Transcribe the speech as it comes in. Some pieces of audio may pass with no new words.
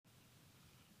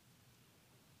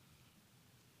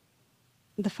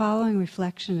The following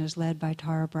reflection is led by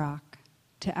Tara Brach.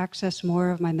 To access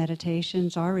more of my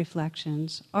meditations or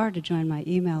reflections, or to join my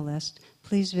email list,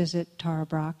 please visit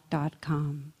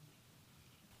tarabrach.com.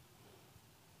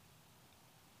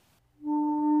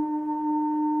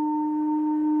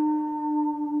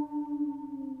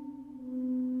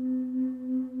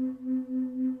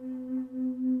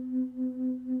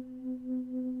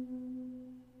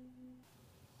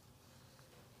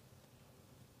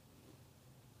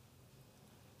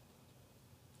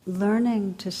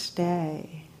 Learning to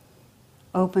stay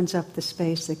opens up the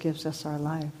space that gives us our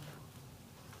life.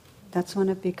 That's when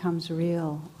it becomes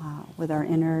real with our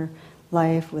inner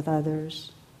life, with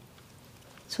others.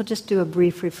 So we'll just do a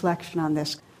brief reflection on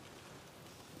this.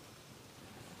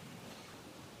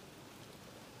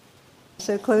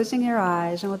 So closing your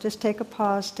eyes, and we'll just take a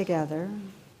pause together.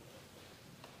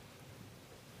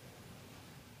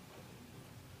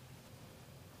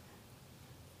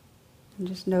 And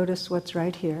just notice what's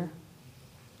right here.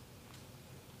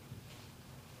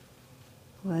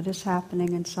 What is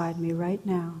happening inside me right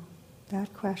now?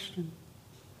 That question.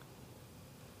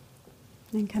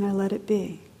 And can I let it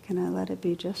be? Can I let it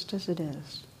be just as it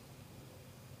is?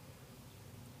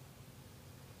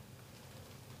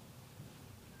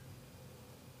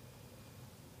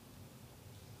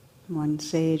 One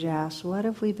sage asks, what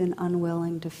have we been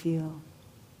unwilling to feel?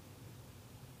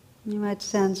 You might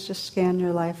sense, just scan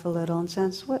your life a little and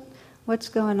sense what's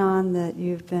going on that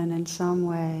you've been in some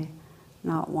way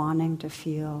not wanting to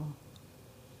feel.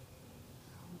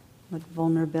 What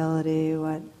vulnerability,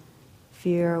 what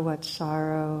fear, what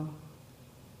sorrow.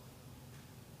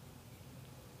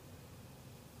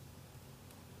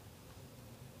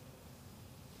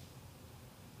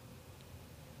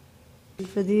 And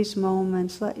for these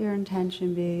moments, let your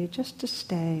intention be just to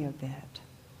stay a bit,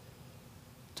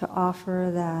 to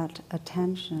offer that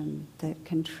attention that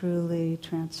can truly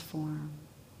transform.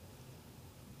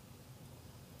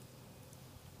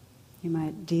 You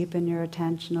might deepen your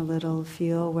attention a little,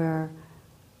 feel where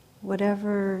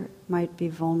whatever might be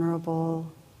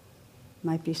vulnerable,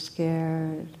 might be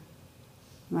scared,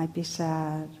 might be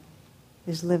sad,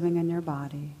 is living in your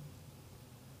body.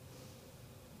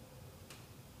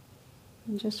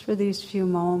 And just for these few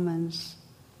moments,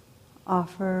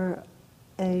 offer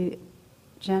a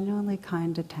genuinely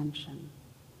kind attention.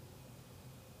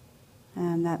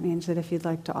 And that means that if you'd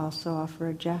like to also offer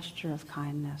a gesture of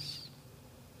kindness,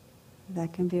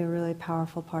 that can be a really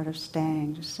powerful part of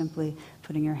staying, just simply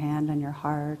putting your hand on your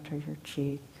heart or your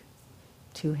cheek,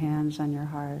 2 hands on your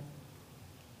heart,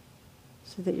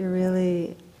 so that you're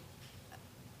really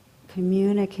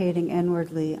communicating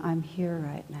inwardly, I'm here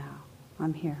right now,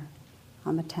 I'm here,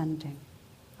 I'm attending,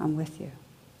 I'm with you.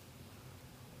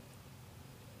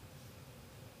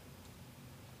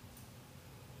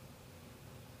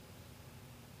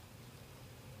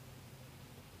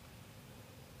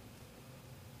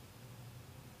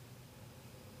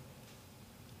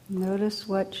 Notice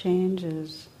what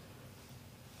changes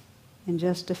in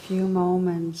just a few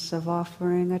moments of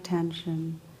offering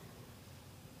attention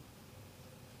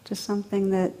to something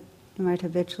that you might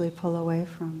habitually pull away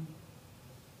from.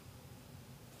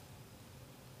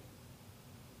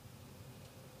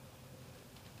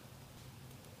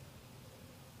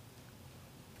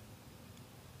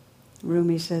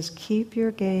 Rumi says, keep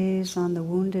your gaze on the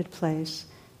wounded place.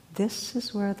 This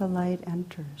is where the light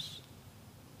enters.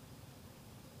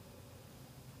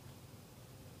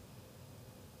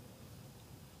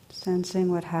 Sensing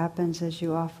what happens as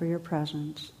you offer your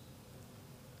presence.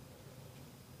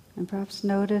 And perhaps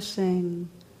noticing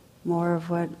more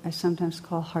of what I sometimes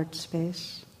call heart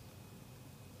space.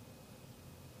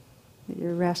 That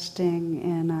you're resting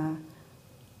in a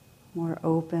more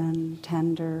open,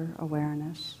 tender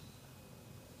awareness.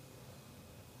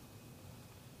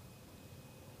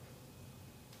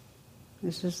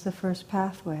 This is the first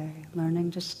pathway.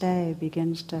 Learning to stay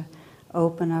begins to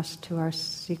open us to our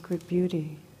secret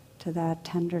beauty, to that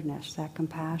tenderness, that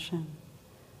compassion.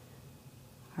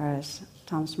 Or as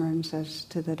Thomas Merton says,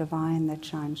 to the divine that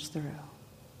shines through.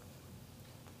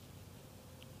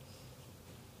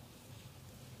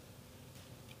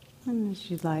 And as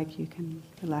you'd like, you can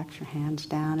relax your hands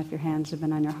down if your hands have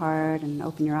been on your heart, and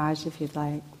open your eyes if you'd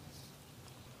like.